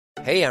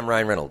Hey, I'm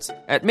Ryan Reynolds.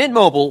 At Mint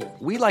Mobile,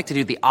 we like to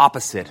do the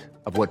opposite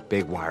of what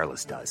Big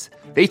Wireless does.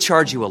 They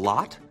charge you a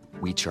lot,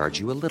 we charge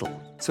you a little.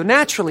 So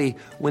naturally,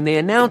 when they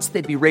announced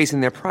they'd be raising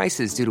their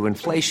prices due to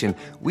inflation,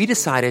 we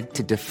decided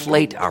to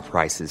deflate our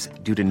prices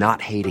due to not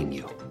hating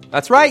you.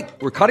 That's right.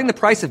 We're cutting the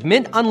price of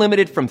Mint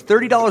Unlimited from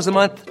 $30 a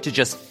month to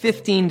just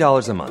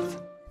 $15 a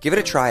month. Give it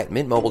a try at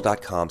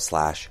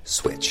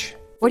mintmobile.com/switch.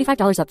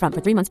 $45 up front for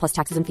 3 months plus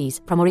taxes and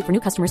fees. Promo rate for new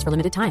customers for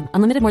limited time.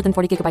 Unlimited more than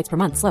 40 gigabytes per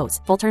month. Slows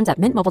full terms at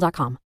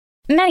mintmobile.com.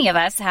 Many of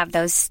us have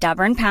those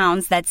stubborn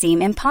pounds that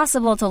seem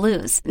impossible to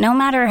lose, no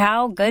matter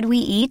how good we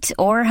eat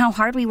or how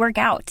hard we work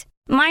out.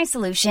 My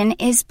solution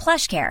is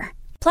PlushCare.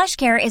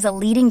 PlushCare is a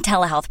leading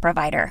telehealth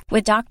provider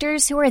with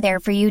doctors who are there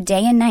for you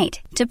day and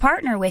night to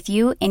partner with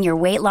you in your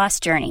weight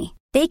loss journey.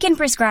 They can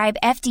prescribe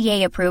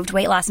FDA-approved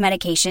weight loss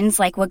medications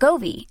like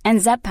Wegovy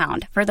and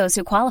Zepbound for those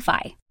who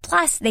qualify.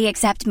 Plus, they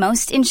accept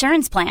most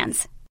insurance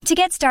plans. To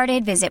get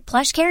started, visit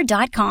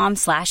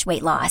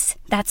plushcare.com/weightloss.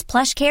 That's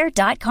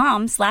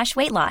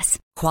plushcare.com/weightloss.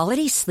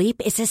 Quality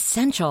sleep is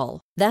essential.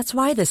 That's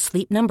why the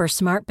Sleep Number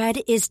Smart Bed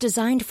is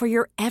designed for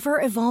your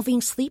ever-evolving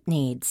sleep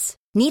needs.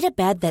 Need a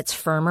bed that's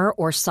firmer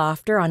or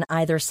softer on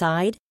either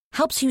side?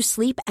 Helps you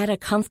sleep at a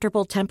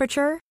comfortable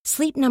temperature?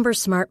 Sleep Number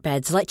Smart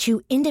Beds let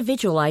you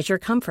individualize your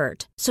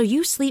comfort, so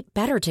you sleep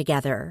better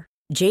together.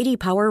 J.D.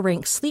 Power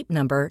ranks Sleep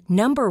Number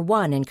number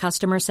 1 in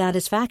customer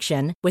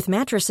satisfaction with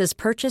mattresses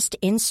purchased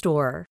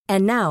in-store.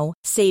 And now,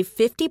 save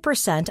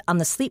 50% on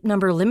the Sleep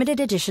Number Limited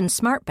Edition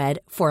Smart Bed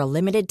for a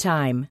limited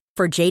time.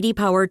 For J.D.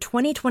 Power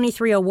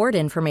 2023 award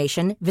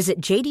information, visit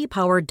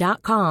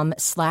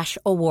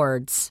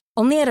jdpower.com/awards.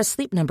 Only at a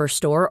Sleep Number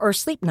store or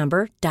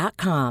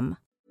sleepnumber.com.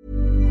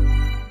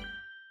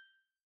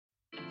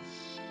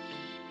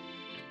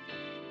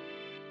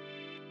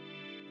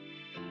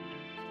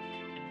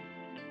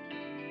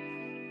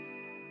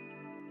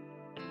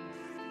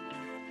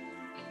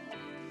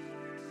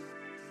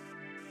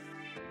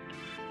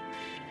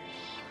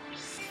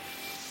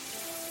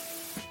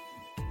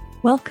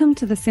 Welcome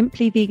to the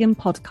Simply Vegan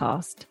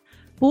podcast,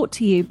 brought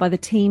to you by the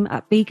team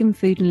at Vegan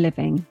Food and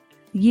Living,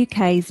 the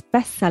UK's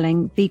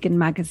best-selling vegan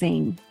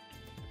magazine.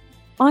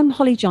 I'm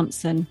Holly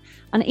Johnson,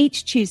 and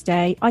each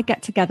Tuesday I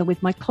get together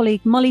with my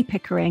colleague Molly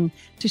Pickering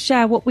to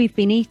share what we've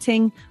been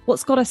eating,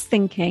 what's got us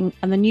thinking,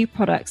 and the new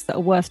products that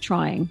are worth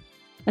trying.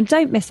 And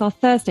don't miss our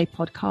Thursday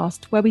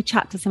podcast, where we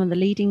chat to some of the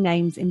leading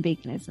names in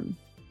veganism.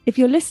 If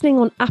you're listening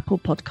on Apple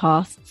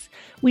Podcasts,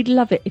 we'd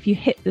love it if you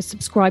hit the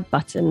subscribe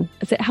button,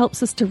 as it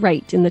helps us to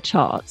rate in the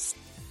charts.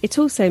 It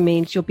also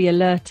means you'll be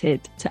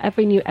alerted to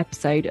every new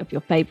episode of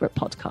your favourite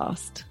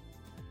podcast.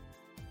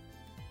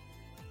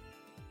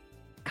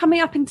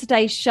 Coming up in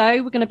today's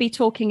show, we're going to be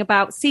talking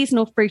about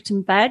seasonal fruit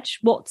and veg,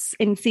 what's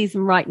in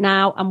season right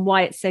now and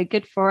why it's so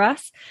good for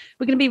us.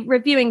 We're going to be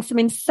reviewing some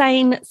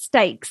insane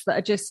steaks that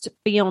are just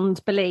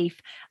beyond belief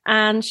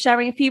and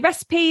sharing a few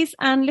recipes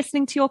and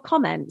listening to your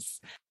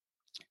comments.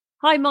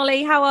 Hi,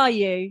 Molly. How are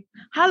you?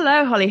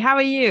 Hello, Holly. How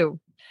are you?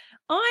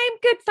 I'm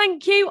good,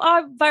 thank you.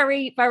 I'm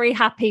very, very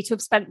happy to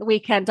have spent the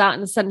weekend out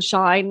in the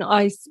sunshine.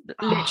 I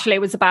literally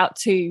was about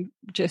to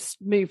just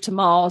move to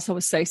Mars. I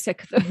was so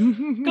sick of the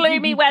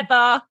gloomy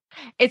weather.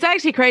 It's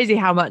actually crazy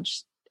how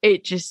much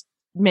it just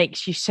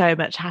makes you so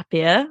much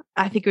happier.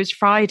 I think it was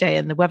Friday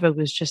and the weather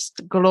was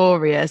just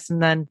glorious.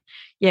 And then,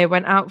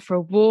 went out for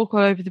a walk all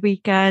over the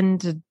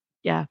weekend. And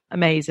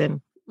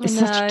amazing. It's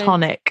such a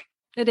tonic.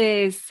 It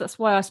is. That's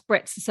why us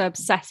Brits are so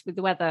obsessed with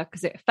the weather,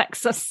 because it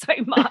affects us so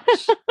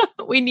much.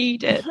 We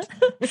need it.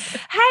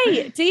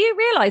 Hey, do you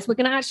realise we're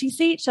going to actually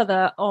see each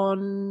other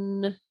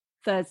on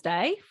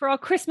Thursday for our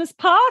Christmas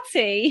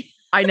party?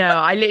 I know.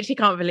 I literally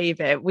can't believe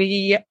it.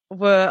 We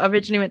were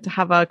originally meant to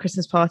have our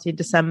Christmas party in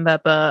December,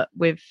 but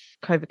with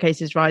COVID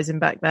cases rising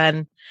back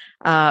then,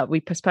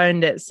 we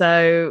postponed it.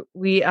 So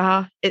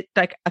it's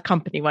like a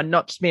company one,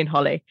 not just me and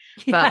Holly.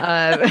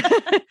 But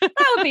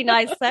that would be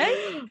nice,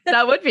 though.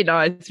 That would be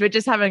nice. We're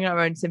just having our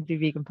own Simply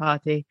Vegan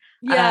party.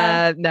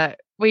 Yeah. No,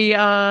 we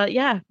are,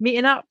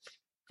 meeting up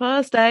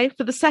Thursday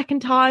for the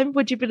second time.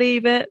 Would you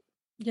believe it?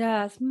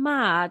 Yeah, it's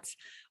mad.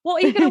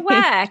 What are you going to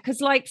wear?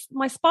 Because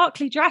my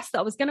sparkly dress that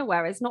I was going to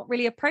wear is not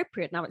really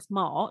appropriate now. It's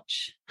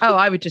March. Oh,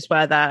 I would just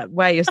wear that.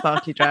 Wear your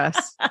sparkly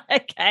dress.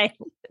 Okay.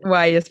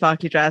 Wear your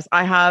sparkly dress.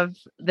 I'm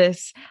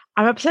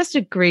obsessed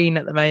with green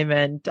at the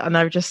moment. And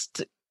I've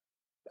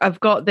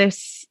got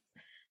this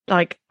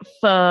like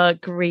fur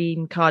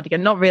green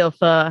cardigan, not real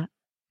fur,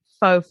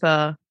 faux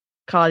fur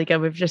cardigan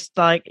with just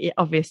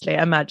obviously,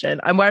 imagine.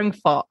 I'm wearing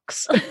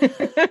fox.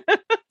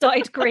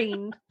 Dyed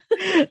green.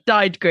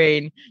 Dyed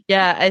green.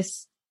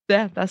 That's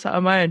what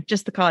I'm wearing.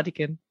 Just the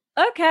cardigan.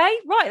 Okay,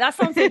 right. That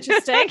sounds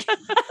interesting.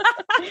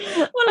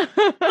 Well,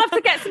 I'll have to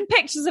get some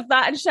pictures of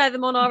that and share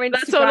them on our Instagram.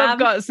 That's all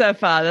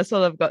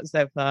I've got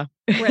so far.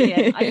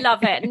 Brilliant. I love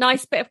it.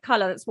 Nice bit of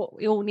colour. That's what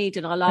we all need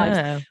in our lives.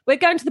 Yeah. We're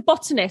going to the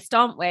botanist,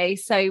 aren't we?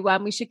 So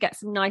we should get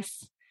some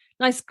nice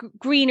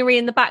greenery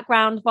in the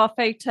background of our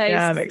photos.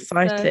 Yeah, I'm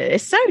excited.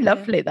 It's so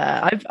lovely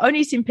there. I've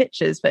only seen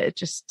pictures, but it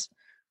just,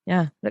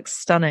 looks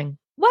stunning.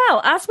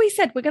 Well, as we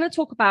said, we're going to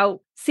talk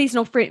about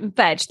seasonal fruit and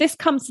veg. This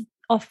comes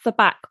off the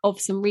back of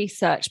some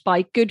research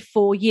by Good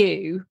For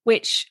You,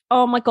 which,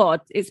 oh my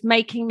God, is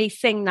making me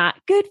sing that.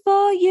 Good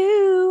for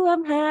you,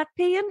 I'm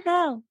happy in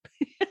hell.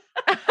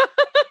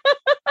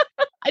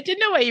 I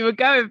didn't know where you were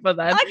going for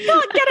that. I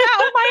can't get it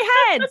out of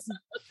my head.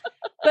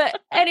 But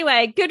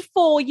anyway, Good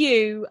For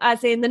You,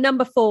 as in the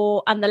number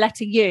 4 and the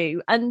letter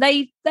U. And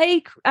they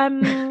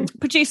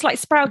produce like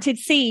sprouted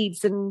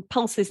seeds and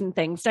pulses and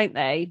things, don't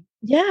they?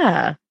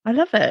 Yeah, I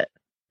love it.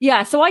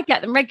 Yeah, so I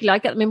get them regularly. I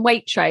get them in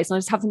weight trays and I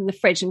just have them in the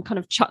fridge and kind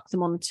of chuck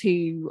them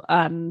onto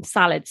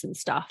salads and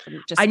stuff.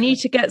 And just I need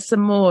to get some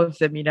more of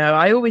them, you know.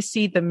 I always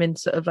see them in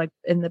sort of like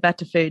in the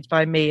Better Foods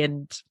by me,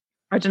 and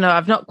I don't know,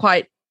 I've not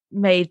quite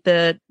made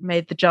the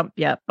jump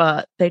yet,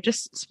 but they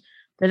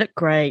look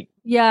great.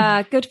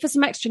 Yeah, good for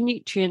some extra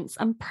nutrients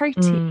and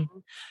protein.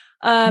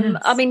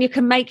 Yes. I mean, you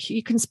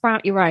can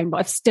sprout your own, but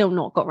I've still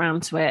not got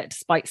round to it,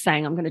 despite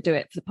saying I'm going to do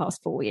it for the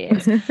past 4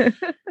 years.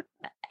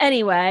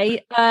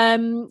 Anyway,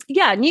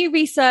 new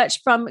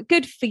research from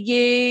Good For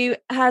You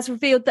has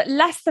revealed that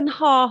less than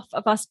half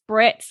of us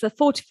Brits, the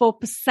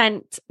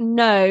 44%,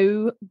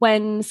 know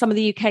when some of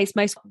the UK's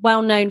most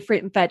well-known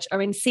fruit and veg are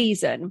in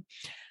season.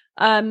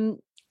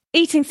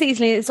 Eating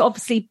seasonally is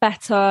obviously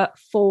better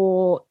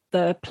for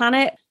the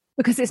planet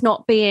because it's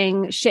not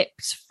being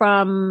shipped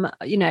from,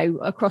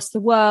 across the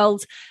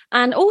world.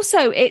 And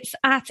also it's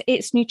at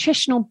its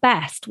nutritional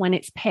best when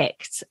it's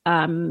picked,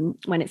 when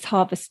it's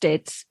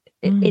harvested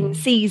in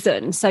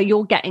season. So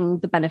you're getting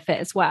the benefit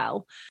as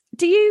well.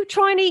 Do you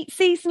try and eat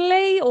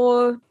seasonally,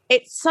 or?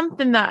 It's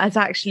something that has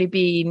actually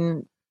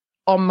been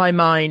on my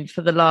mind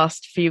for the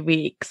last few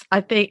weeks.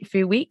 I think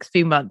few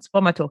months. What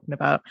am I talking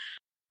about?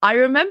 I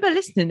remember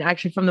listening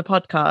actually from the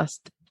podcast.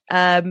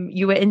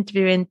 You were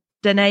interviewing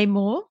Danae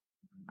Moore,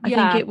 I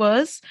think it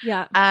was.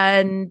 Yeah.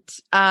 And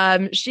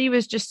she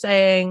was just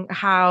saying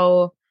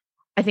how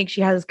I think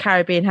she has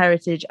Caribbean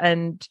heritage,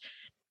 and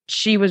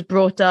she was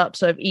brought up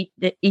sort of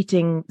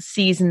eating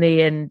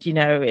seasonally and,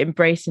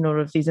 embracing all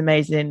of these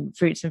amazing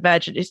fruits and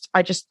veg.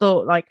 I just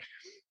thought, like,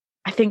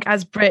 I think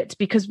as Brits,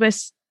 because we're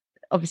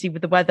obviously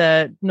with the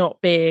weather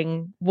not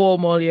being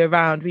warm all year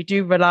round, we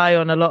do rely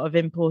on a lot of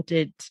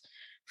imported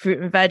fruit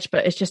and veg,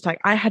 but it's just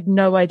like I had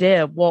no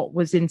idea what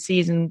was in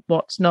season,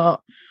 what's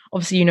not.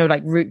 Obviously,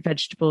 like root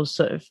vegetables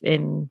sort of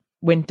in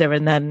winter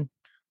and then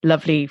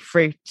lovely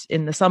fruit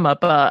in the summer.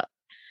 But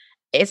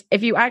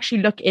if you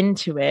actually look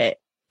into it,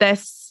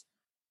 there's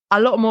a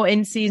lot more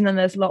in season and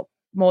there's a lot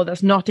more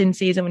that's not in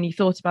season when you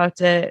thought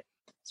about it.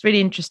 It's really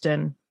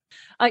interesting.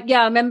 I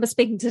remember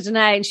speaking to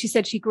Danae and she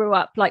said she grew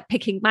up like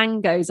picking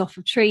mangoes off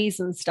of trees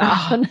and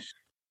stuff. Oh,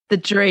 the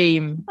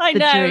dream. I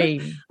know.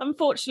 Dream.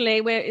 Unfortunately,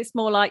 it's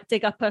more like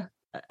dig up a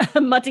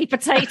muddy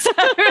potato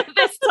at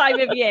this time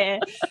of year.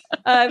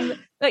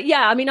 But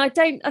yeah, I mean,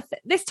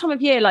 this time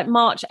of year, like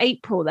March,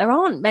 April, there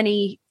aren't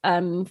many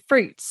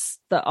fruits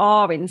that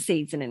are in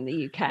season in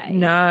the UK.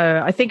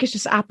 No, I think it's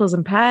just apples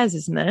and pears,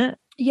 isn't it?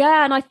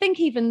 Yeah, and I think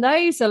even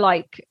those are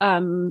like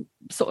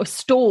sort of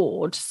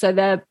stored, so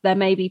they're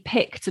maybe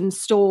picked and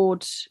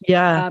stored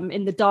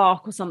in the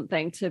dark or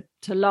something to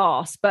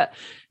last. But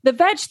the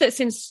veg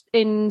that's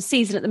in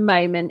season at the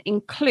moment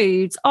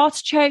includes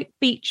artichoke,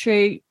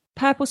 beetroot,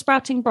 purple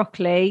sprouting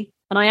broccoli,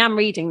 and I am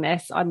reading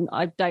this.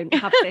 I don't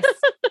have this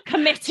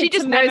committed she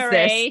just to knows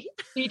memory.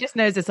 This. She just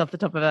knows this off the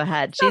top of her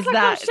head. She's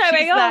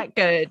that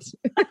good.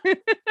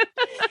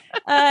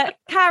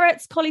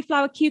 Carrots,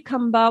 cauliflower,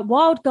 cucumber,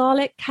 wild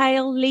garlic,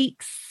 kale,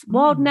 leeks,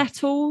 wild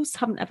nettles.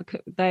 Haven't ever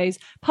cooked with those.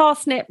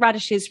 Parsnip,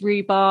 radishes,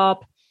 rhubarb,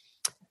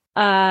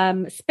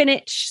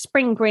 spinach,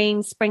 spring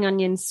greens, spring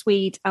onions,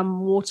 swede, and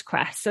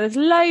watercress. So there's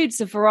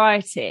loads of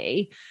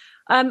variety.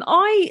 I'm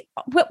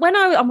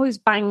always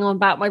banging on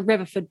about my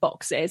Riverford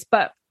boxes,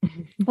 but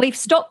we've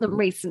stopped them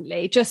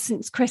recently just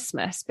since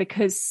Christmas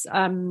because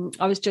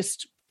I was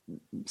just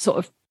sort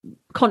of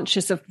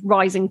conscious of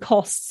rising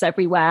costs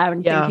everywhere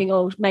and thinking,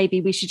 oh,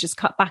 maybe we should just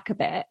cut back a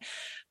bit.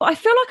 But I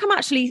feel like I'm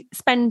actually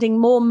spending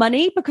more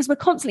money because we're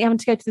constantly having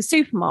to go to the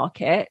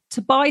supermarket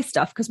to buy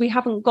stuff because we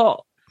haven't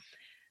got,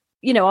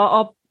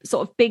 our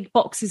sort of big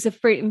boxes of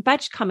fruit and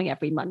veg coming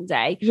every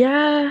Monday.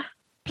 Yeah.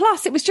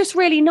 Plus, it was just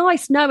really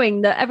nice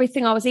knowing that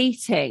everything I was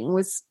eating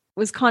was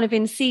kind of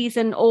in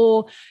season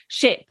or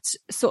shipped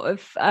sort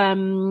of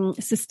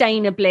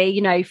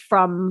sustainably,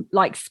 from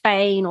like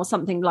Spain or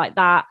something like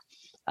that.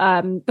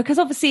 Because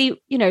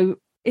obviously,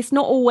 it's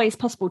not always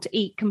possible to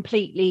eat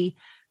completely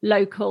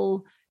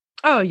local.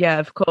 Oh, yeah,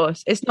 of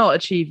course. It's not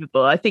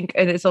achievable. I think,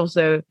 and it's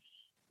also,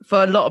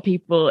 for a lot of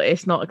people,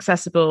 it's not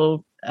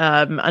accessible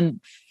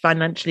and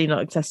financially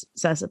not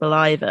accessible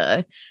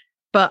either.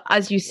 But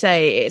as you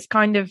say, it's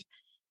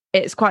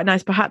quite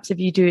nice, perhaps if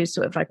you do it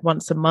sort of like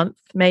once a month,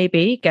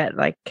 maybe get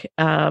like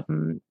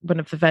one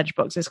of the veg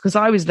boxes. Because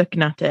I was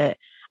looking at it,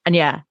 and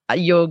yeah,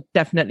 you're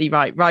definitely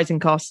right. Rising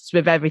costs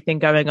with everything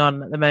going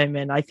on at the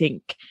moment. I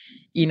think,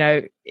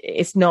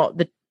 it's not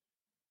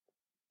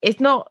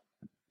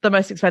the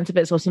most expensive.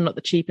 It's also not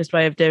the cheapest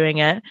way of doing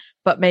it.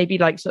 But maybe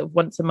like sort of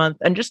once a month,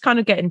 and just kind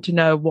of getting to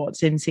know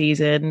what's in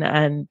season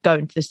and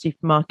going to the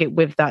supermarket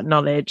with that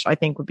knowledge, I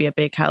think would be a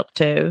big help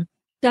too.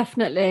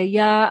 Definitely,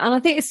 yeah. And I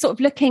think it's sort of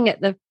looking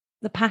at the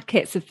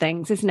packets of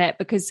things, isn't it?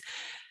 Because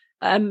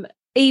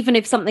even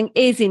if something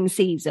is in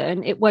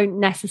season, it won't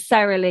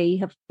necessarily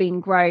have been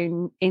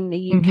grown in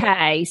the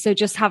UK. So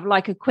just have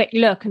like a quick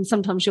look, and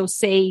sometimes you'll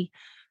see,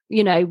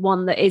 you know,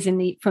 one that is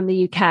from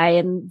the UK,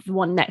 and the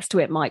one next to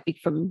it might be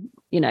from,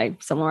 you know,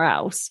 somewhere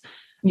else.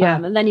 Yeah.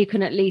 And then you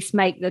can at least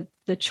make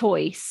the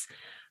choice.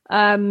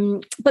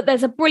 But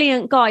there's a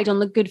brilliant guide on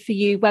the Good For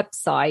You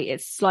website.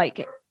 It's like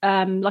a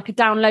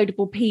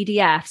downloadable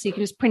PDF, so you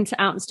can just print it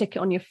out and stick it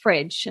on your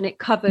fridge, and it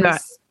covers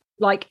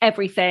like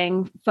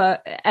everything for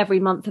every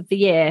month of the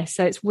year.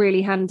 So it's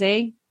really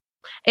handy.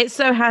 It's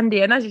so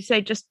handy. And as you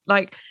say, just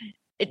like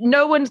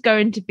no one's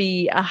going to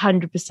be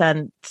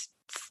 100%,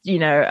 you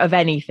know, of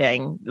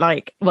anything.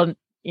 Like, well,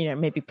 you know,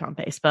 maybe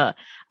plant-based, but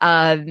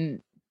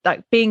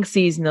like being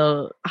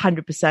seasonal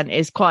 100%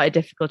 is quite a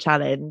difficult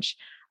challenge.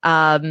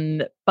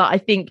 But I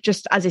think,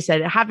 just as I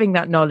said, having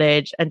that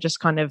knowledge and just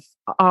kind of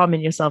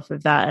arming yourself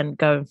with that and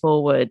going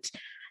forward,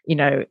 you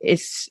know,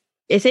 it's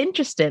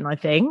interesting, I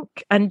think,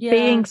 and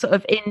being sort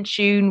of in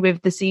tune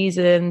with the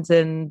seasons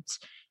and,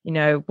 you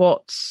know,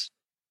 what's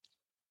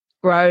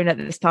grown at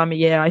this time of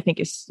year. I think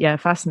it's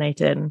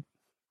fascinating.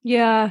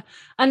 Yeah.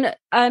 And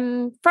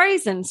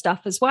frozen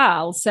stuff as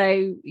well.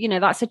 So, you know,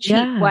 that's a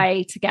cheap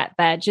way to get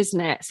veg, isn't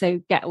it? So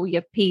get all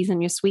your peas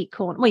and your sweet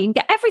corn. Well, you can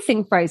get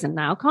everything frozen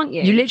now, can't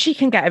you? You literally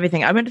can get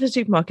everything. I went to the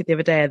supermarket the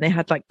other day and they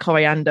had like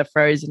coriander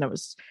frozen. It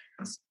was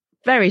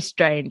very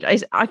strange.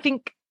 I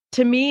think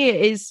to me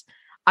it is,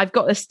 I've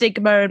got a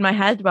stigma in my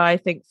head where I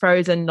think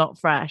frozen, not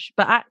fresh,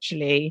 but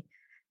actually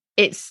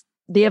it's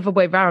the other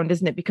way around,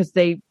 isn't it? Because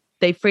they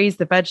freeze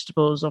the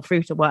vegetables or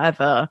fruit or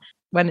whatever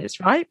when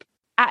it's ripe.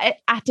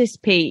 At its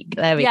peak.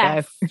 There we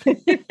go.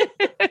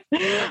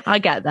 I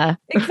get there.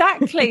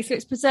 Exactly. So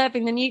it's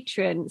preserving the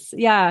nutrients.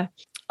 Yeah.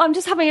 I'm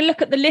just having a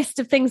look at the list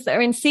of things that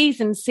are in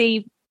season,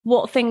 see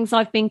what things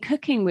I've been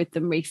cooking with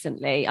them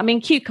recently. I mean,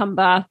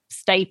 cucumber,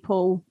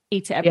 staple,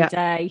 eat it every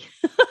day.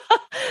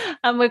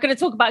 And we're going to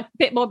talk a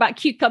bit more about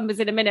cucumbers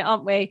in a minute,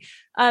 aren't we?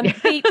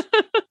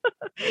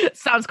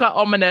 Sounds quite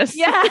ominous.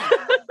 Yeah.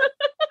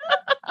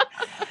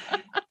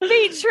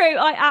 Beetroot,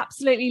 I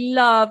absolutely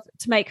love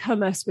to make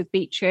hummus with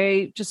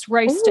beetroot. Just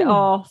roast it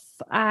off,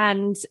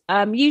 and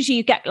usually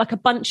you get like a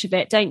bunch of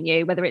it, don't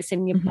you? Whether it's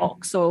in your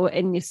box or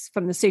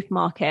from the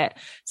supermarket.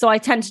 So I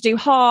tend to do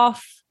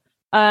half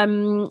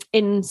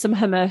in some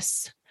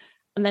hummus,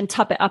 and then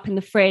tub it up in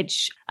the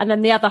fridge, and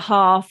then the other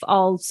half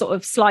I'll sort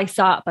of slice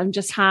up and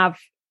just have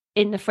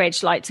in the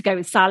fridge, like to go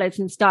with salads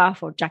and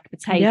stuff, or jacket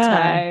potato.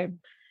 Yeah.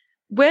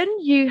 When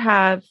you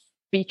have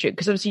beetroot,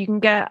 because obviously you can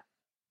get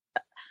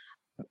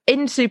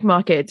in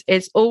supermarkets,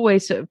 it's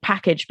always sort of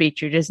packaged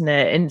beetroot, isn't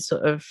it? In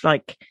sort of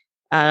like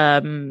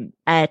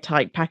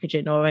airtight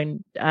packaging or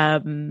in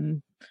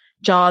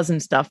jars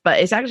and stuff. But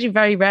it's actually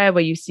very rare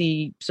where you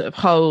see sort of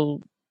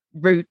whole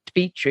root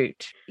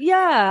beetroot.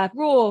 Yeah,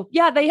 raw.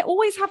 Yeah, they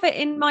always have it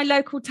in my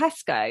local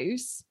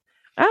Tesco's.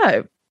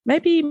 Oh,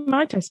 maybe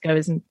my Tesco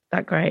isn't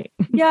that great.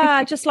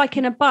 Yeah, just like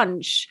in a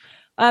bunch.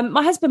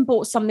 My husband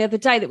bought some the other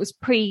day that was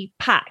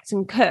pre-packed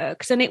and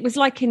cooked, and it was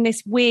like in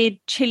this weird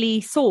chili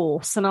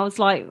sauce. And I was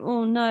like,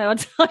 oh no, I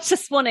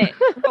just want it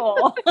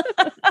raw.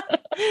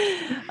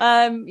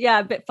 Yeah,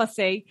 a bit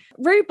fussy.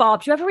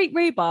 Rhubarb. Do you ever eat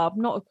rhubarb?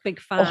 Not a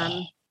big fan.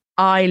 Oh,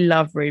 I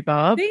love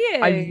rhubarb. Do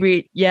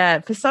you?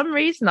 For some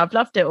reason, I've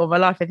loved it all my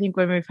life. I think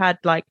when we've had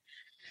like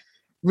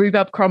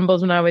rhubarb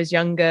crumbles when I was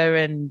younger,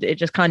 and it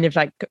just kind of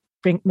like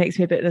makes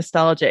me a bit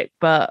nostalgic.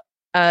 But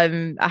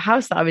a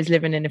house that I was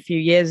living in a few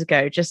years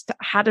ago just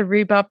had a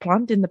rhubarb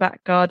plant in the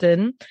back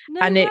garden,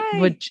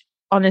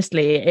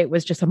 it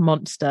was just a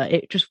monster.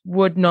 It just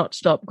would not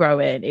stop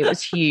growing. It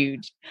was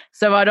huge.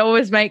 So I'd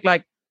always make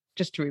like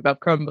just a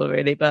rhubarb crumble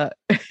really, but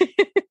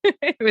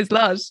it was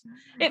lush.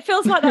 It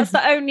feels like that's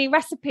the only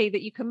recipe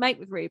that you can make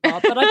with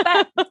rhubarb, but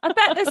I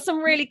bet there's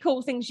some really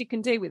cool things you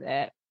can do with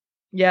it.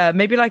 Yeah,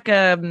 maybe like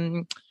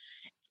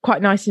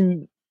quite nice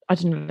in, I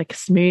don't know, like a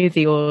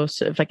smoothie or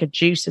sort of like a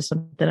juice or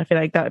something. I feel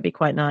like that would be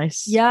quite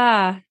nice.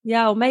 Yeah,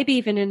 or maybe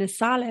even in a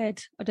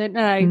salad. I don't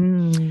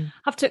know.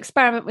 Have to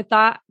experiment with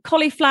that.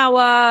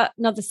 Cauliflower,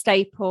 another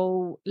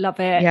staple. Love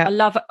it. Yeah.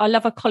 I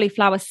love a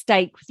cauliflower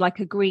steak with like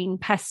a green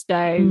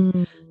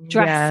pesto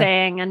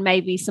dressing and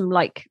maybe some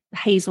like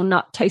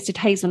toasted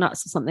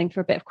hazelnuts or something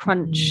for a bit of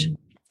crunch.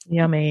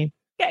 Yummy.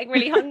 Getting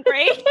really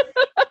hungry.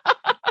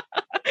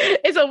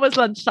 It's almost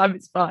lunchtime,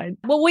 it's fine.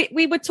 Well,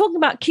 we were talking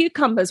about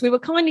cucumbers. We were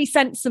kindly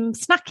sent some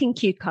snacking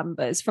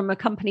cucumbers from a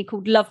company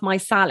called Love My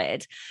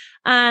Salad.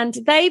 And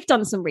they've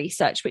done some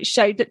research which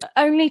showed that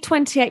only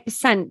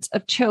 28%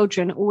 of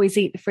children always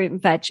eat the fruit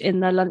and veg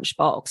in their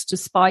lunchbox,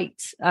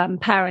 despite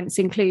parents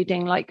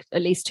including like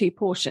at least 2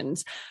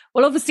 portions.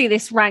 Well, obviously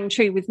this rang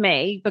true with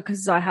me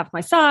because I have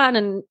my son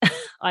and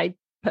I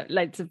put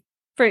loads of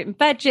fruit and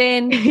veg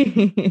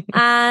in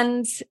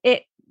and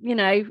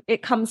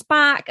it comes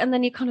back and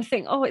then you kind of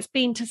think, oh, it's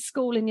been to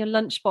school in your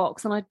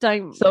lunchbox and I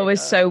don't. It's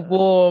always so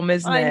warm,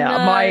 isn't it?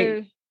 I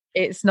know.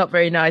 It's not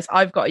very nice.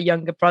 I've got a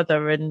younger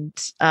brother and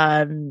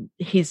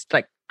he's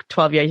like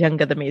 12 years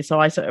younger than me. So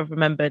I sort of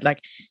remembered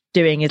like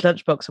doing his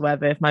lunchbox or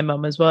whatever if my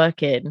mum was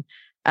working.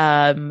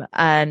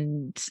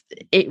 And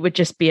it would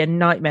just be a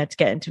nightmare to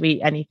get him to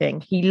eat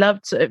anything. He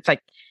loved sort of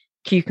like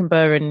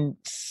cucumber and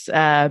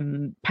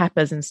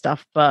peppers and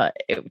stuff, but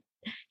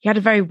he had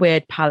a very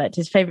weird palate.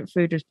 His favorite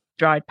food was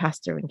dried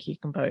pasta and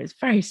cucumber. It's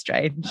very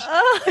strange.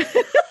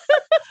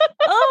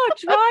 Oh,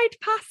 dried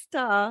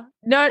pasta.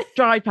 No,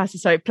 dried pasta,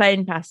 sorry,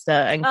 plain pasta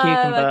and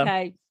cucumber.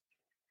 Okay.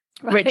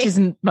 Right. Which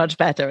isn't much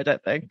better, I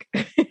don't think.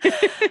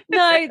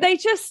 No, they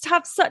just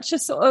have such a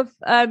sort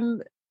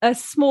of a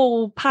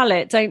small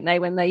palate, don't they,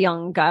 when they're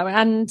younger,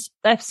 and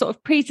they're sort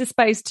of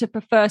predisposed to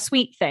prefer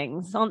sweet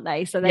things, aren't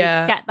they? So they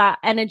get that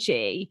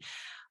energy.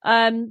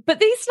 But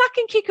these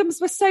snacking cucumbers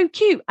were so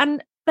cute,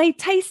 and they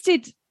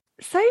tasted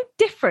so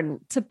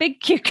different to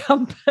big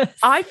cucumbers.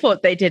 I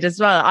thought they did as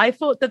well. I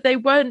thought that they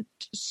weren't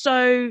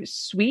so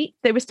sweet.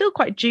 They were still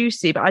quite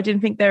juicy, but I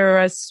didn't think they were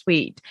as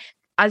sweet.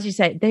 As you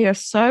say, they are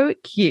so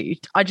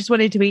cute. I just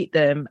wanted to eat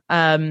them.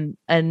 And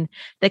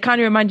they kind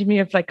of reminded me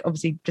of like,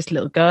 obviously, just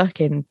little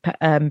gherkin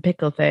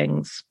pickle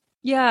things.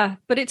 Yeah,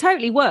 but it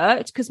totally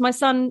worked because my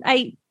son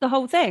ate the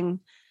whole thing.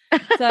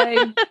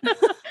 So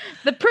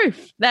the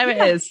proof, there it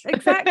is.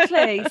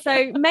 Exactly.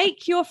 So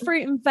make your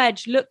fruit and veg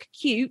look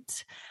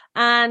cute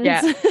and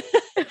the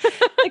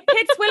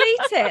kids will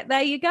eat it.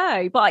 There you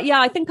go. But yeah,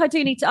 I think I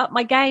do need to up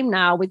my game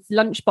now with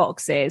lunch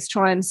boxes,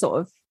 try and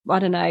sort of, I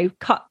don't know,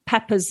 cut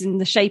peppers in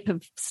the shape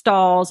of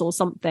stars or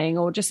something,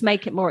 or just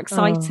make it more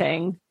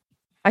exciting.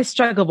 I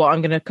struggle what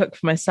I'm going to cook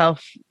for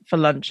myself for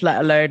lunch,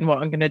 let alone what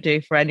I'm going to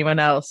do for anyone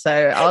else. So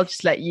I'll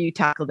just let you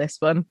tackle this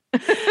one.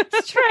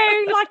 It's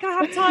true. Like I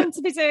have time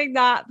to be doing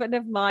that, but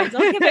never mind.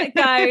 I'll give it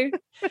a go.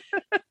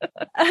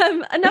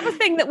 Another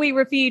thing that we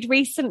reviewed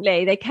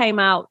recently, they came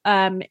out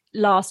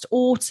last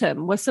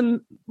autumn, were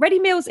some ready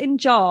meals in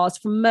jars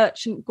from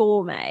Merchant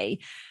Gourmet.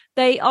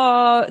 They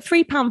are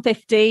 £3.50,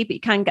 but you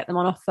can get them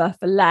on offer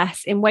for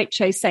less in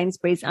Waitrose,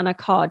 Sainsbury's and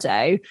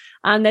Ocado.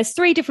 And there's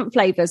 3 different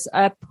flavours: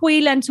 a poi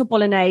lentil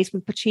bolognese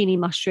with porcini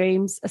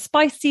mushrooms, a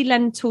spicy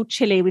lentil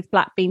chili with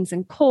black beans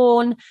and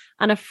corn,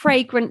 and a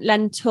fragrant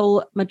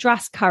lentil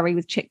madras curry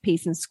with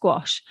chickpeas and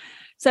squash.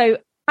 So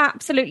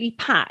absolutely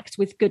packed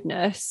with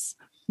goodness.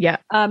 Yeah.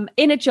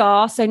 In a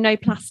jar, so no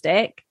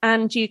plastic,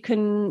 and you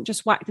can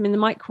just whack them in the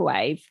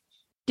microwave.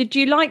 Did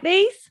you like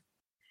these?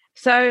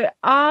 So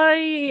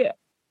I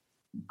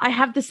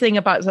have this thing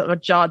about sort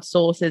of jarred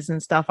sauces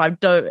and stuff.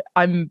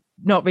 I'm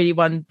not really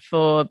one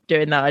for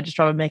doing that. I just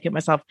try to make it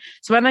myself.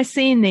 So when I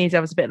seen these,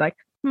 I was a bit like,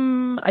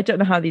 I don't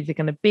know how these are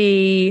going to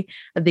be.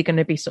 Are they going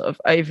to be sort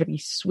of overly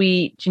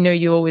sweet? You know,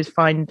 you always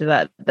find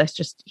that there's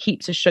just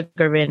heaps of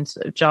sugar in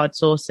sort of jarred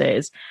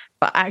sauces.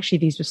 But actually,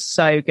 these were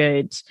so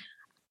good.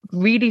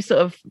 Really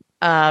sort of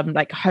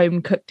like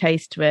home cooked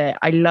taste to it.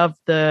 I love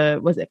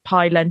was it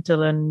pie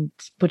lentil and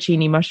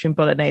porcini mushroom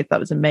bolognese? That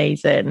was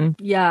amazing.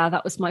 Yeah,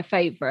 that was my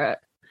favourite.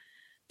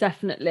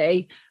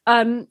 Definitely.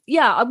 I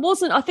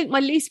think my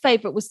least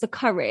favourite was the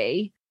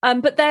curry.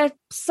 But they're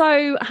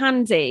so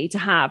handy to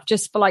have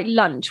just for like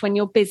lunch when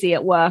you're busy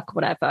at work or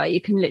whatever. You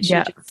can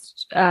literally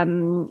just,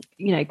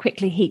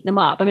 quickly heat them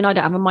up. I mean, I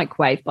don't have a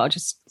microwave, but I'll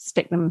just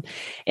stick them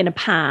in a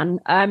pan.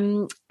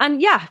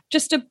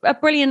 Just a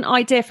brilliant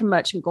idea from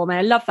Merchant Gourmet.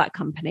 I love that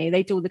company.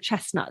 They do all the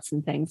chestnuts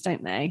and things,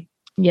 don't they?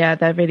 Yeah,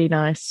 they're really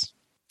nice.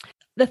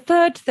 The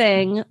third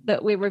thing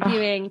that we're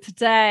reviewing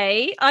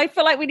today, I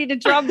feel like we need a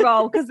drum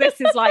roll because this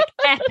is like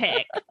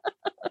epic.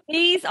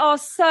 These are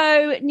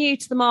so new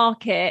to the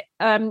market.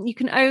 You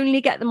can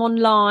only get them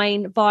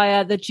online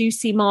via the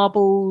Juicy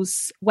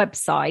Marbles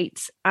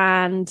website.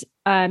 And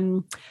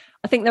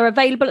I think they're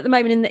available at the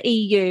moment in the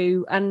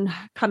EU and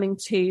coming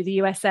to the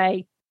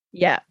USA.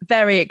 Yeah,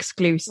 very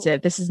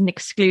exclusive. This is an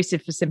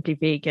exclusive for Simply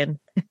Vegan.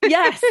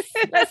 Yes,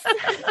 let's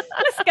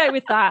go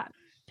with that.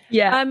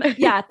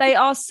 Yeah. They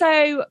are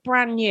so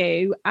brand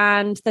new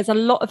and there's a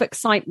lot of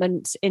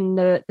excitement in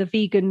the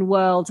vegan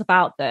world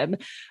about them.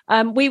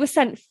 We were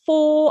sent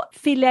 4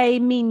 filet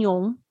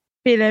mignon.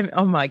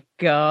 Oh my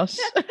gosh.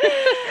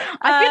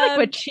 I feel like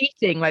we're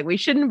cheating. Like we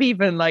shouldn't be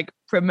even like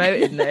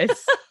promoting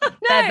this. No,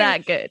 they're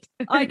that good.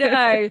 I don't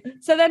know.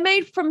 So they're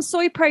made from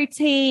soy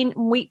protein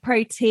and wheat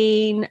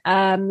protein.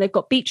 They've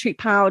got beetroot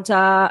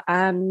powder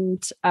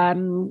and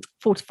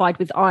fortified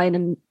with iron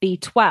and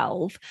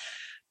B12.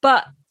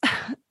 But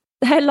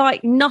they're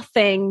like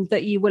nothing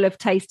that you will have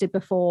tasted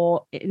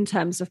before in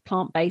terms of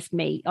plant-based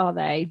meat, are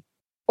they?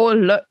 Or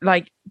look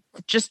like,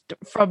 just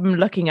from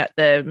looking at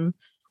them,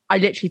 I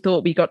literally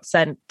thought we got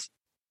sent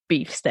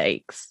beef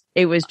steaks.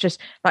 It was just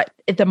like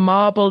the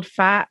marbled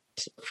fat,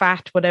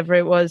 whatever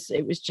it was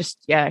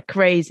just,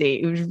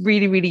 crazy. It was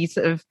really, really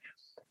sort of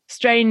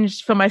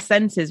strange for my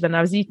senses when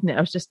I was eating it.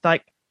 I was just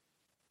like,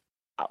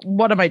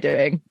 what am I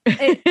doing?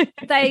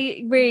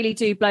 They really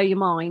do blow your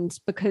mind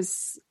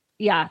because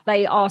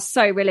they are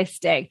so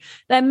realistic.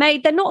 They're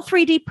not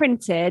 3D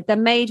printed. They're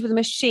made with a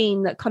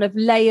machine that kind of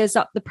layers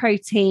up the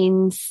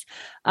proteins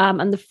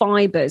and the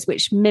fibers,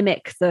 which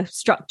mimic the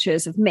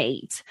structures of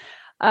meat.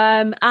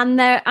 And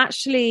they're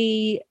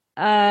actually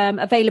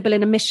available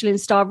in a Michelin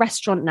star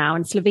restaurant now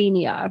in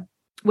Slovenia,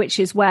 which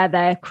is where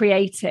they're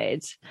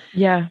created.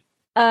 Yeah.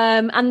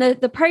 And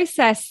the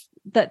process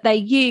that they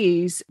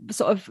use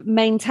sort of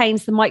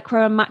maintains the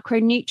micro and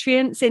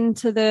macronutrients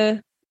into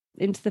the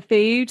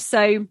food.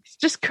 So it's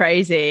just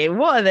crazy.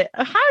 What are they?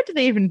 How do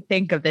they even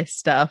think of this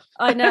stuff?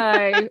 I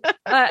know.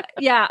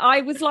 Yeah,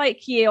 I was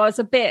like you. I was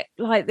a bit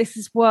like, this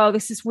is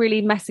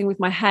really messing with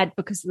my head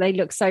because they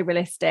look so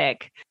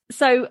realistic.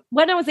 So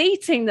when I was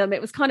eating them,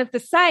 it was kind of the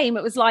same.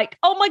 It was like,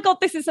 oh my God,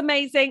 this is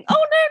amazing. Oh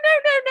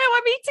no,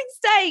 I'm eating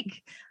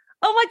steak.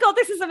 Oh my God,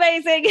 this is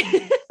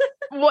amazing.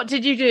 What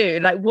did you do?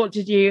 Like,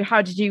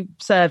 how did you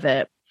serve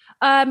it?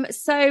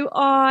 So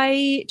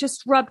I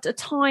just rubbed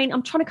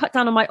I'm trying to cut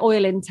down on my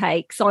oil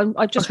intake. So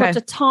I just rubbed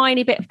a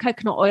tiny bit of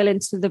coconut oil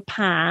into the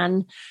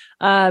pan.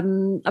 I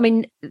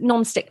mean,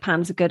 non-stick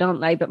pans are good, aren't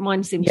they? But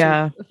mine seems to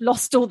have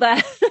lost all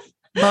their...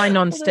 My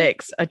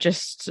non-sticks are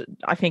just,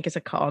 I think it's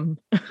a con.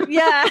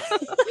 Yeah.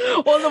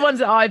 All the ones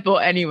that I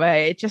bought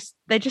anyway,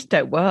 they just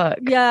don't work.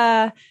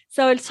 Yeah.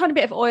 So a tiny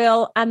bit of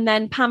oil and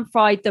then pan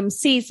fried them,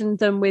 seasoned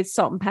them with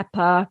salt and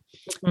pepper.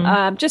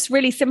 Just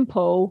really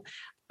simple.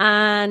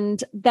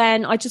 And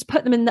then I just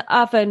put them in the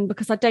oven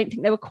because I don't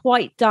think they were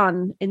quite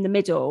done in the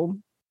middle.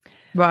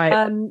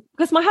 Right.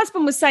 Because my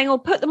husband was saying,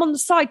 put them on the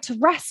side to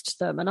rest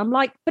them. And I'm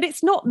like, but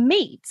it's not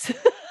meat.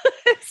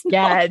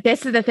 Yeah,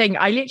 this is the thing.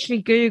 I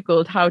literally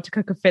Googled how to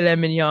cook a filet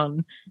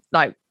mignon,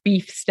 like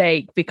beef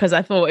steak, because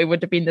I thought it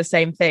would have been the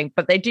same thing.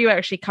 But they do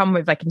actually come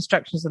with like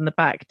instructions on the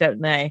back,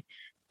 don't they?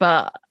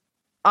 But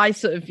I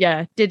sort of,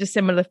 did a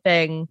similar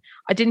thing.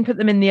 I didn't put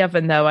them in the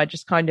oven though. I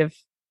just kind of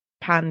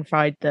pan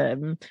fried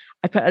them.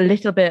 I put a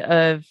little bit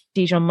of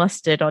Dijon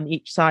mustard on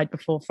each side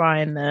before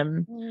frying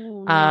them.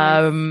 Ooh,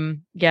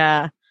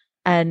 nice.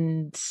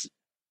 And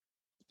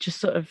just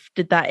sort of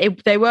did that.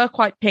 They were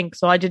quite pink,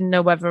 so I didn't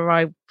know whether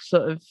I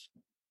sort of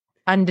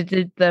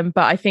underdid them,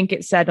 but I think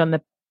it said on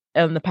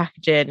the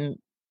packaging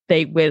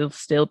they will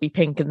still be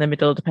pink in the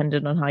middle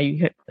depending on how you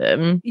cook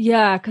them.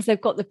 Yeah, because they've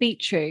got the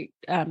beetroot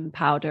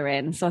powder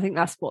in, so I think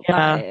that's what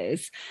that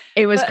is.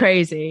 It was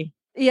crazy.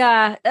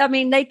 Yeah, I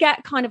mean, they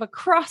get kind of a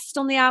crust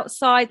on the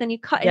outside, then you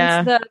cut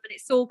into them and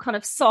it's all kind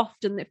of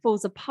soft and it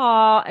falls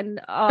apart and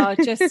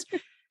just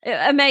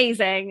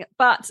amazing.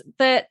 But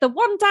the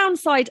one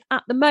downside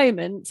at the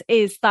moment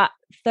is that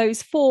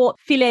those 4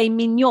 filet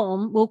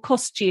mignon will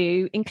cost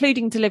you,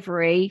 including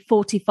delivery,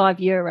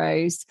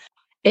 €45.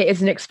 It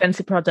is an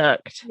expensive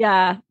product.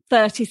 Yeah,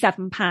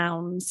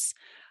 £37.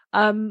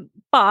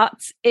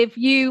 But if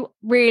you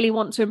really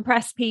want to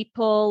impress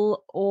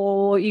people,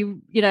 or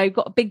you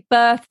got a big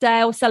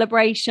birthday or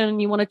celebration,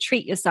 you want to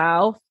treat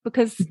yourself,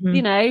 because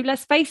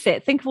let's face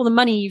it, think of all the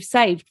money you've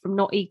saved from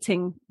not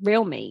eating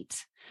real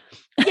meat.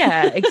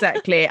 Yeah,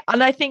 exactly.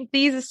 And I think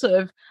these are sort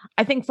of,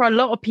 I think for a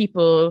lot of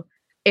people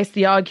it's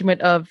the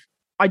argument of,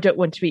 I don't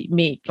want to eat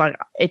meat, like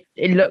it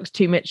looks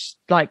too much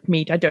like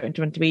meat, I don't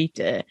want to eat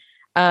it.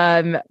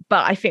 But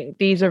I think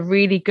these are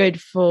really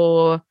good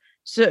for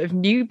sort of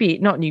not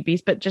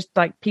newbies, but just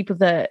like people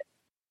that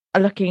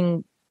are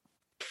looking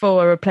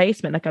for a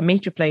replacement, like a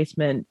meat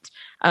replacement.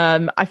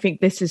 I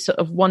think this is sort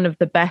of one of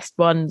the best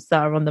ones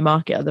that are on the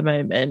market at the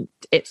moment.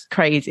 It's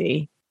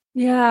crazy.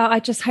 Yeah, I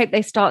just hope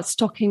they start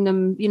stocking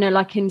them,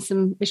 like in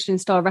some Michelin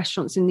star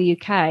restaurants in the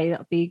UK.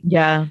 That'd be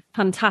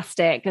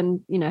fantastic.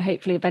 And,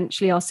 hopefully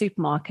eventually our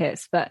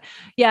supermarkets. But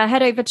yeah,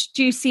 head over to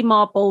Juicy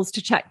Marbles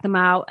to check them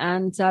out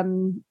and,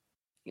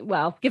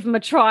 give them a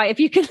try if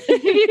you can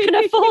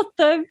afford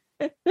them.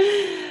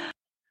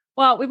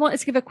 Well, we wanted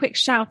to give a quick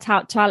shout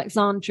out to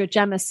Alexandra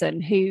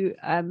Jemison, who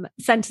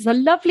sent us a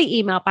lovely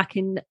email back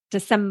in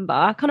December.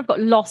 I kind of got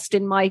lost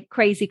in my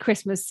crazy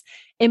Christmas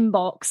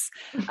inbox.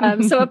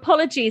 So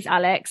apologies,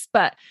 Alex.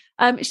 But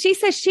she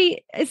says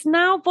she is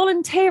now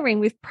volunteering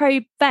with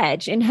Pro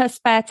Veg in her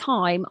spare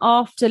time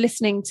after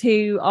listening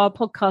to our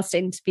podcast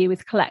interview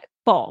with Collect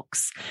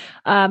Box,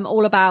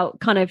 all about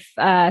kind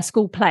of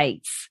school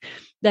plates,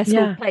 their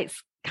school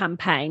plates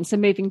campaign, so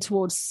moving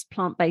towards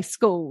plant-based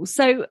schools.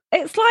 So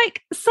it's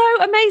like so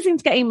amazing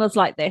to get emails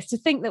like this, to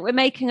think that we're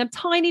making a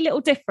tiny little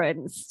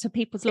difference to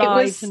people's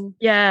lives.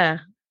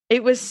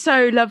 It was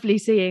so lovely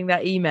seeing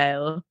that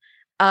email.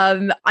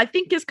 I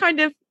think it's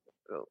kind of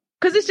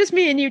because it's just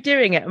me and you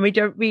doing it, and we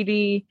don't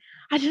really,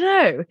 I don't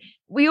know,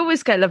 we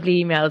always get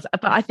lovely emails,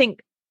 but I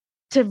think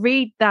to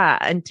read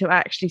that and to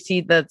actually see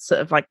the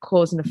sort of like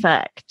cause and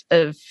effect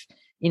of,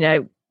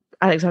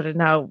 Alexandra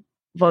now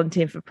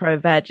volunteering for Pro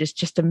Veg is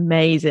just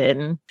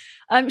amazing.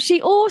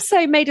 She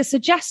also made a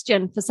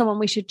suggestion for someone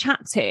we should chat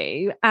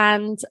to,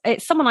 and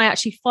it's someone I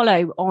actually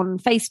follow on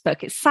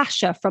Facebook. It's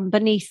Sasha from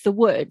Beneath the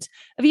Wood.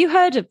 Have you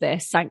heard of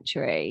this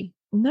sanctuary?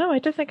 No, I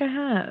don't think I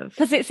have.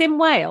 Because it's in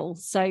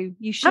Wales, so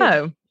you should.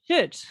 Oh.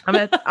 Should.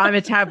 I'm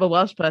a terrible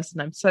Welsh person.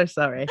 I'm so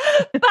sorry.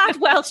 Bad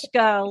Welsh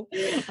girl.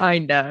 I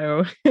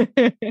know.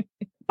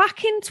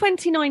 Back in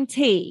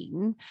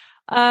 2019,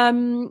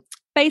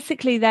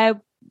 basically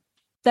there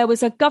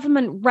was a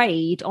government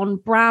raid on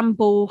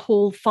Bramble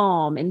Hall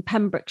Farm in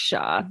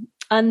Pembrokeshire.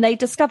 and they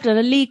discovered an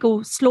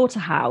illegal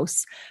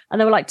slaughterhouse, and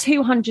there were like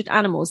 200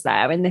 animals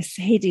there in this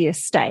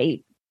hideous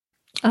state.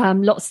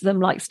 Lots of them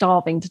like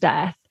starving to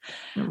death.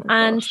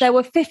 And there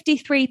were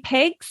 53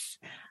 pigs,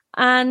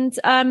 and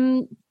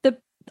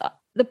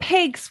the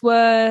pigs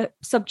were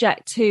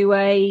subject to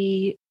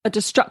a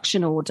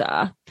destruction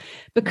order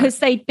because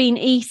they'd been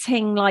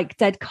eating like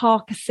dead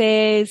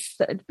carcasses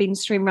that had been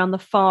strewn around the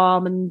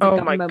farm, and the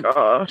government, my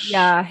gosh.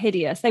 Yeah,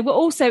 hideous. They were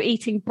also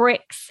eating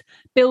bricks,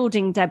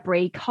 building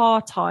debris,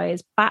 car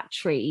tires,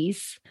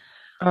 batteries.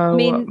 Oh, I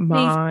mean,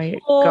 my these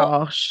poor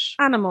gosh.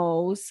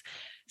 animals.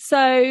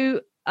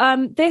 So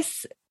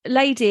this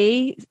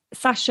lady,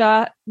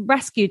 Sasha,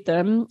 rescued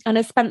them and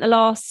has spent the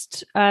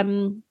last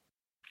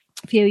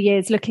few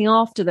years looking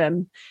after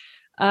them.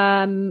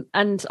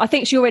 And I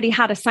think she already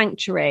had a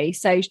sanctuary.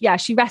 So yeah,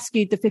 she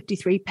rescued the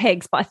 53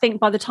 pigs, but I think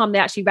by the time they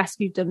actually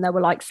rescued them, there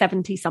were like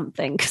 70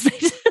 something because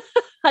they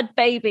had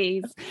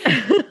babies.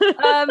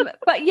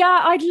 But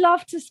yeah, I'd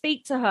love to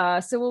speak to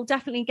her. So we'll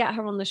definitely get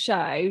her on the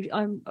show.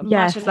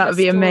 Yes, that would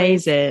be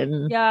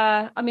amazing.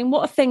 Yeah. I mean,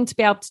 what a thing to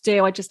be able to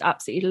do. I just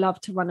absolutely love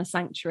to run a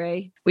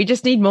sanctuary. We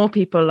just need more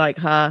people like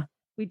her.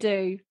 We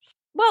do.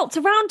 Well,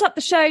 to round up the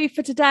show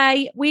for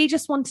today, we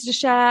just wanted to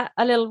share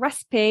a little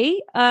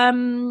recipe.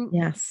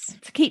 Yes.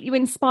 To keep you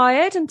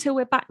inspired until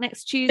we're back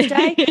next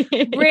Tuesday.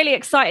 Really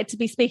excited to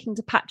be speaking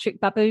to Patrick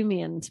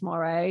Baboumian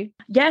tomorrow.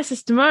 Yes,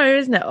 it's tomorrow,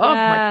 isn't it? Oh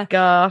my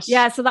gosh.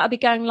 Yeah, so that'll be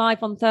going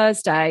live on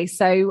Thursday.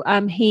 So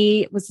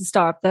he was the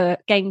star of the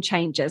Game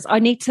Changers. I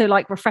need to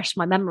like refresh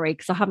my memory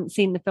because I haven't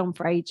seen the film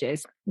for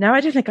ages. No, I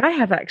don't think I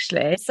have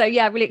actually. So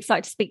yeah, really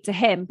excited to speak to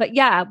him. But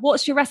yeah,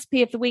 what's your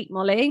recipe of the week,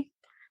 Molly?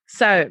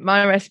 So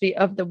my recipe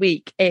of the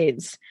week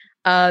is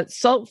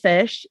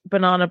saltfish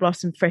banana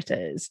blossom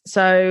fritters.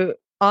 So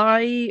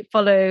I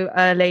follow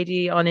a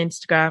lady on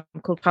Instagram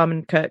called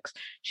Carmen Cooks.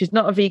 She's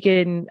not a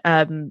vegan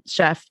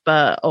chef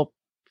or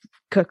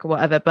cook or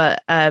whatever,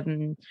 but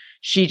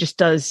she just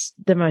does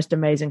the most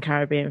amazing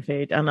Caribbean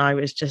food, and I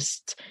was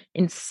just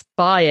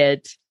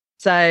inspired.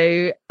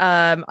 So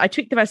I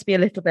tweaked the recipe a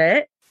little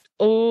bit.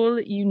 All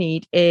you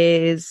need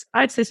is,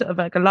 I'd say, sort of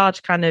like a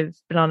large can of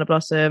banana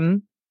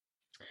blossom,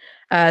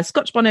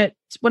 Scotch bonnet,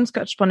 one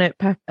Scotch bonnet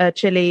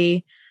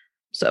chili,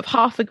 sort of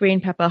half a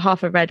green pepper,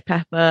 half a red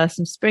pepper,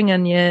 some spring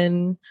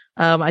onion.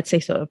 I'd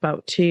say sort of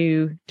about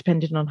 2,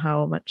 depending on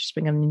how much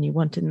spring onion you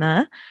want in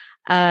there.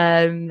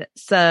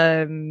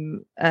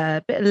 Some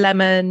bit of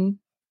lemon.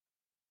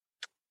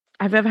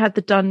 Have you ever had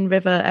the Dun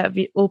River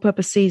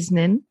all-purpose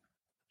seasoning?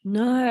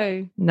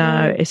 No,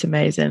 it's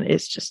amazing.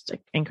 It's just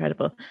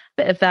incredible.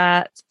 Bit of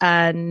that,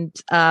 and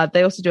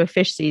they also do a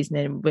fish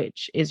seasoning,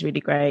 which is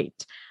really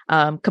great.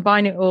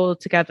 Combine it all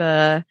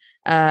together,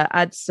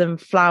 add some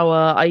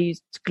flour. I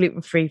used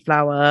gluten-free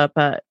flour,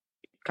 but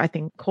I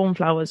think corn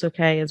flour is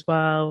okay as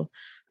well.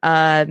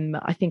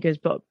 I think it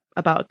was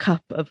about a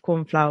cup of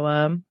corn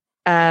flour.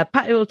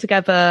 Pat it all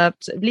together,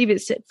 sort of leave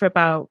it sit for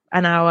about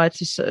an hour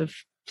to sort of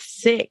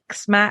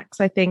 6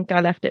 max, I think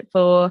I left it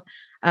for.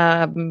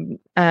 And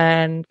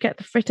get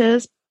the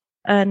fritters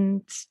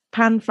and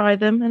pan fry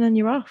them, and then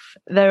you're off.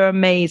 They're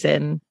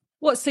amazing.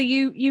 What? So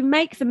you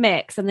make the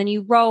mix and then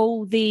you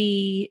roll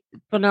the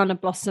banana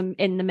blossom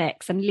in the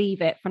mix and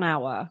leave it for an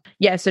hour?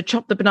 Yeah, so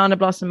chop the banana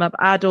blossom up,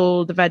 add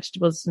all the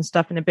vegetables and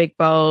stuff in a big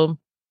bowl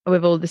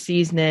with all the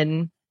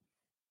seasoning,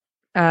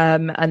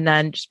 and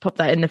then just pop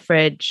that in the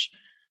fridge.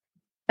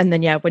 And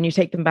then, yeah, when you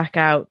take them back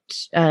out,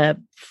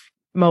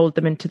 mold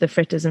them into the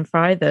fritters and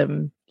fry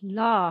them.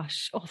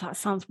 Lush. Oh, that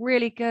sounds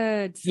really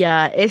good.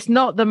 Yeah, it's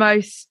not the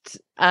most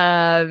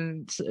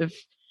sort of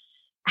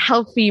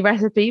healthy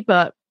recipe,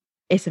 but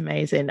it's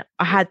amazing.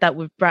 I had that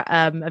with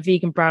a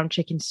vegan brown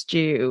chicken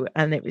stew,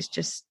 and it was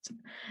just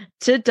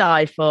to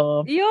die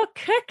for. You're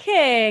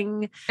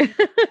cooking.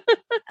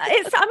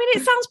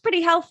 It sounds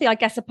pretty healthy, I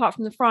guess, apart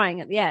from the frying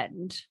at the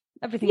end.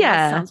 Everything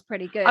else sounds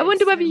pretty good. I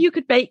wonder whether you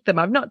could bake them.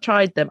 I've not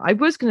tried them. I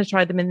was going to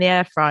try them in the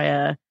air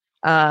fryer,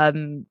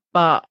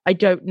 but I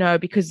don't know,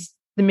 because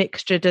the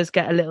mixture does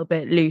get a little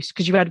bit loose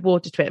because you add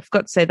water to it. I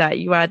forgot to say that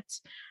you add,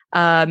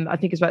 I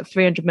think it's about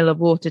 300 ml of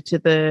water to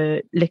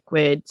the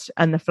liquid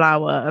and the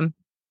flour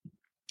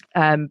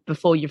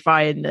before you're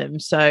frying them.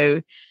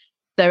 So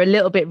they're a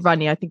little bit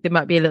runny. I think they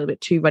might be a little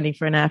bit too runny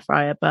for an air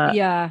fryer, but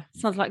yeah,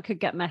 sounds like it could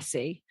get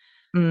messy.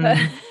 But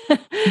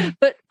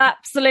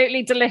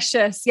absolutely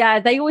delicious.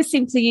 Yeah, they always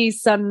seem to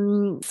use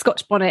some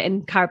Scotch bonnet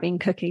in Caribbean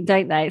cooking,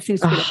 don't they? It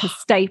seems to be like a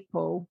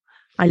staple.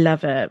 I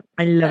love it.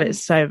 I love it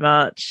so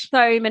much.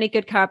 So many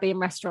good Caribbean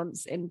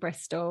restaurants in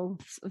Bristol,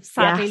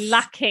 sadly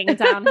lacking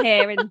down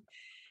here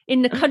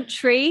in the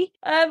country.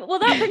 Well,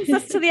 that brings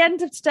us to the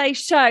end of today's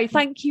show.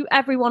 Thank you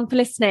everyone for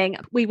listening.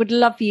 We would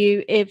love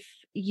you if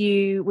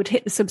you would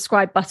hit the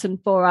subscribe button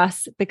for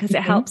us, because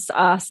it helps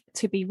us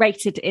to be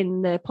rated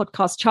in the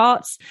podcast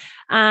charts.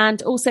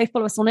 And also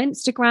follow us on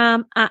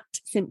Instagram at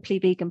Simply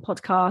Vegan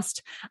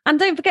Podcast. And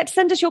don't forget to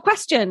send us your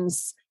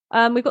questions.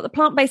 We've got the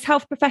plant-based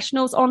health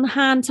professionals on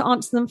hand to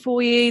answer them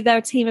for you. They're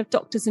a team of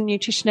doctors and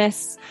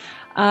nutritionists.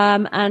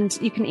 And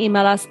you can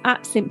email us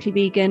at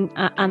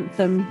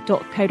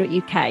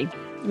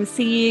simplyvegan@anthem.co.uk. We'll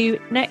see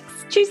you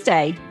next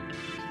Tuesday.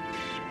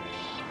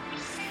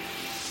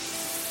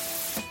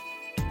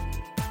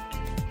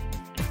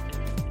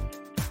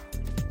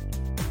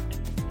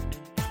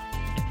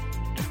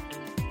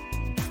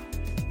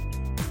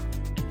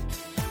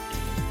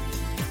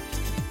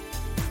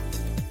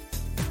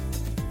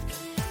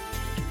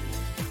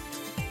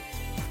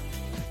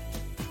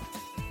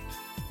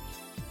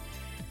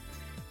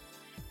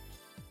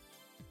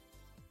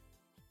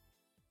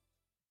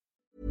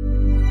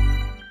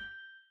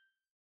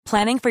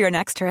 Planning for your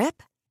next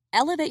trip?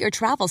 Elevate your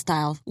travel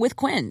style with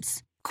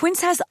Quince. Quince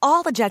has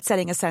all the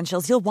jet-setting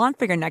essentials you'll want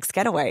for your next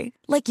getaway,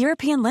 like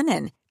European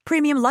linen,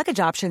 premium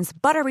luggage options,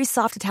 buttery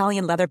soft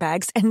Italian leather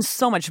bags, and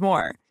so much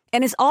more.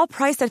 And is all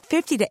priced at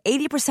 50 to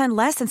 80%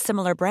 less than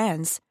similar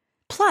brands.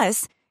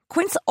 Plus,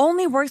 Quince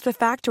only works with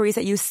factories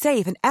that use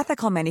safe and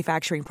ethical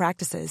manufacturing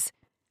practices.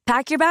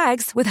 Pack your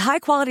bags with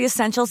high-quality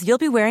essentials you'll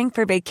be wearing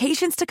for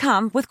vacations to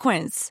come with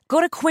Quince. Go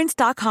to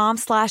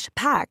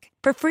quince.com/pack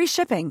for free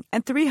shipping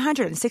and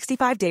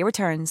 365-day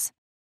returns.